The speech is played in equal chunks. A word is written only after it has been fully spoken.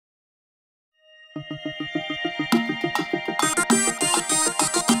Domestic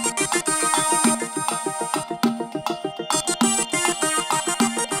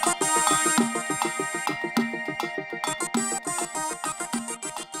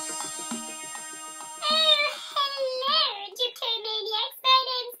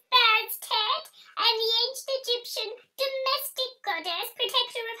goddess,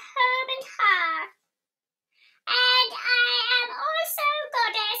 protector of home and hearth. And I am also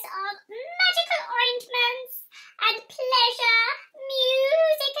goddess of magical ointments and pleasure,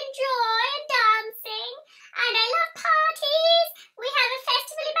 music and joy and dancing. And I love parties. We have a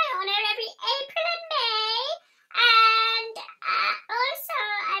festival in my honour every April and May. And also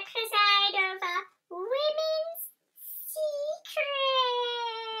I preside over women's secrets.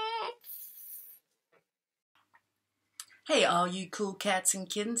 Hey all you cool cats and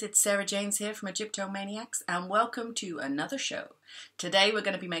kittens, it's Sarah Janes here from EGYPTOMANIACS and welcome to another show. Today we're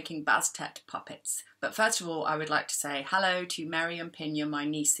going to be making Bastet puppets. But first of all I would like to say hello to Mary and Pinya, my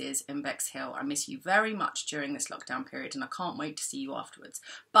nieces in Bexhill. I miss you very much during this lockdown period and I can't wait to see you afterwards.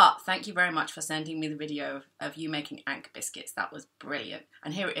 But thank you very much for sending me the video of you making Ank biscuits. That was brilliant.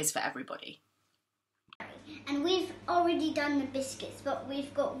 And here it is for everybody. And we've already done the biscuits, but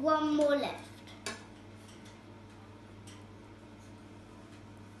we've got one more left.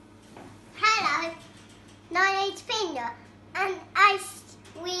 Hello, my name's Pinya, and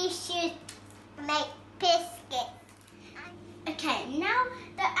we should make biscuits. Okay, now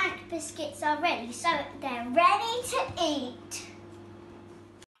the Ank biscuits are ready, so they're ready to eat.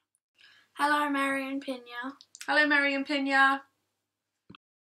 Hello, Mary and Pinya. Hello Mary and Pinya.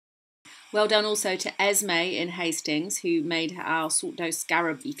 Well done also to Esme in Hastings who made our salt dough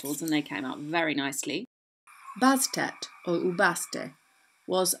scarab beetles and they came out very nicely. Bastet or Ubaste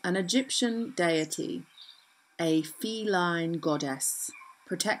was an Egyptian deity, a feline goddess,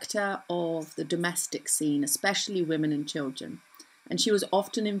 protector of the domestic scene, especially women and children, and she was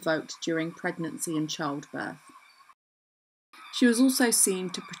often invoked during pregnancy and childbirth. She was also seen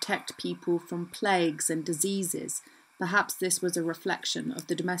to protect people from plagues and diseases. Perhaps this was a reflection of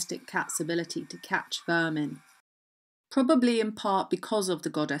the domestic cat's ability to catch vermin. Probably in part because of the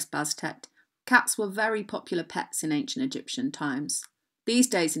goddess Bastet, cats were very popular pets in ancient Egyptian times. These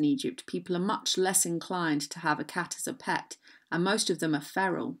days in Egypt, people are much less inclined to have a cat as a pet, and most of them are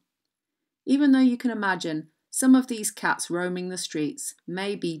feral. Even though you can imagine some of these cats roaming the streets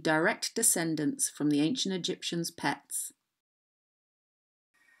may be direct descendants from the ancient Egyptians' pets.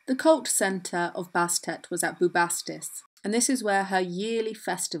 The cult centre of Bastet was at Bubastis, and this is where her yearly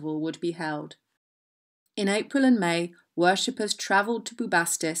festival would be held. In April and May, worshippers travelled to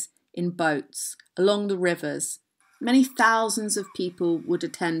Bubastis in boats along the rivers. Many thousands of people would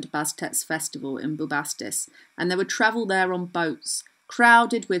attend Bastet's festival in Bubastis, and they would travel there on boats,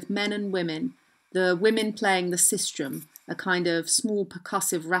 crowded with men and women, the women playing the sistrum, a kind of small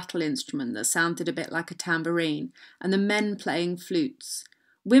percussive rattle instrument that sounded a bit like a tambourine, and the men playing flutes.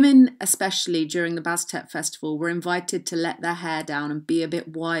 Women, especially during the Bastet festival, were invited to let their hair down and be a bit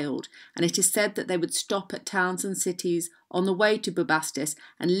wild, and it is said that they would stop at towns and cities on the way to Bubastis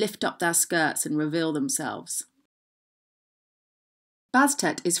and lift up their skirts and reveal themselves.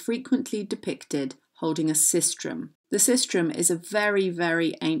 Bastet is frequently depicted holding a sistrum. The sistrum is a very,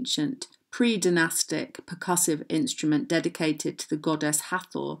 very ancient, pre-dynastic percussive instrument dedicated to the goddess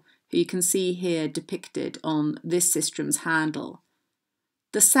Hathor, who you can see here depicted on this sistrum's handle.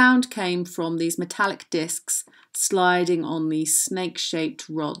 The sound came from these metallic discs sliding on these snake-shaped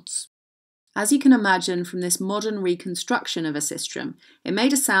rods. As you can imagine from this modern reconstruction of a sistrum, it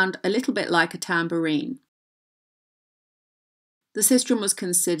made a sound a little bit like a tambourine. The sistrum was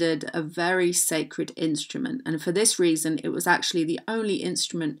considered a very sacred instrument, and for this reason it was actually the only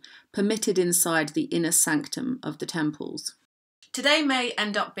instrument permitted inside the inner sanctum of the temples. Today may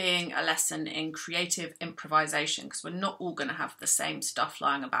end up being a lesson in creative improvisation because we're not all going to have the same stuff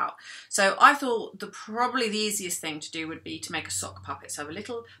lying about. So I thought probably the easiest thing to do would be to make a sock puppet. So I have a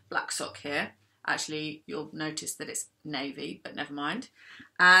little black sock here. Actually, you'll notice that it's navy, but never mind.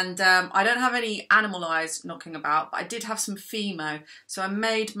 And I don't have any animal eyes knocking about, but I did have some Fimo. So I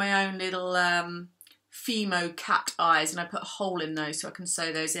made my own little Fimo cat eyes and I put a hole in those so I can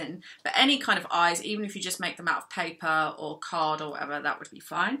sew those in. But any kind of eyes, even if you just make them out of paper or card or whatever, that would be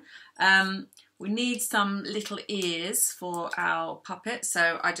fine. We need some little ears for our puppet.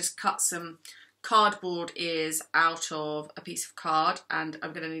 So I just cut some cardboard ears out of a piece of card and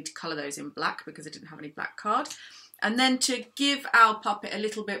I'm going to need to colour those in black because I didn't have any black card. And then to give our puppet a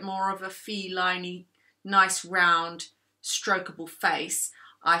little bit more of a feline-y, nice round strokeable face,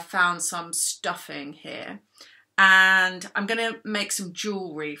 I found some stuffing here. And I'm going to make some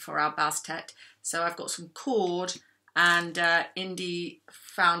jewellery for our Bastet. So I've got some cord, and Indy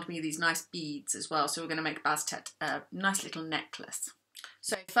found me these nice beads as well. So we're going to make Bastet a nice little necklace.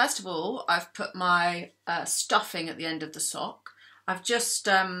 So first of all, I've put my stuffing at the end of the sock. I've just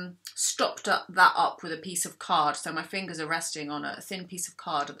stopped that up with a piece of card, so my fingers are resting on a thin piece of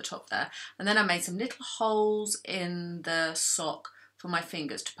card at the top there. And then I made some little holes in the sock for my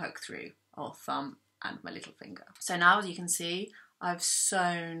fingers to poke through, or thumb and my little finger. So now, as you can see, I've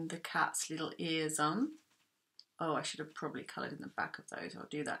sewn the cat's little ears on. Oh, I should have probably coloured in the back of those. I'll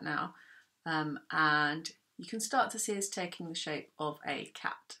do that now. And you can start to see it's taking the shape of a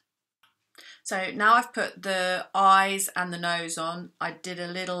cat. So now I've put the eyes and the nose on. I did a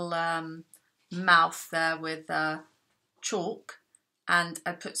little mouth there with chalk, and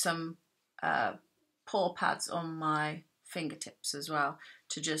I put some paw pads on my fingertips as well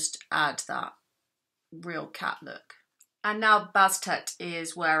to just add that real cat look. And now Bastet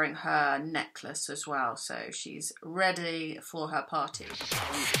is wearing her necklace as well, so she's ready for her party.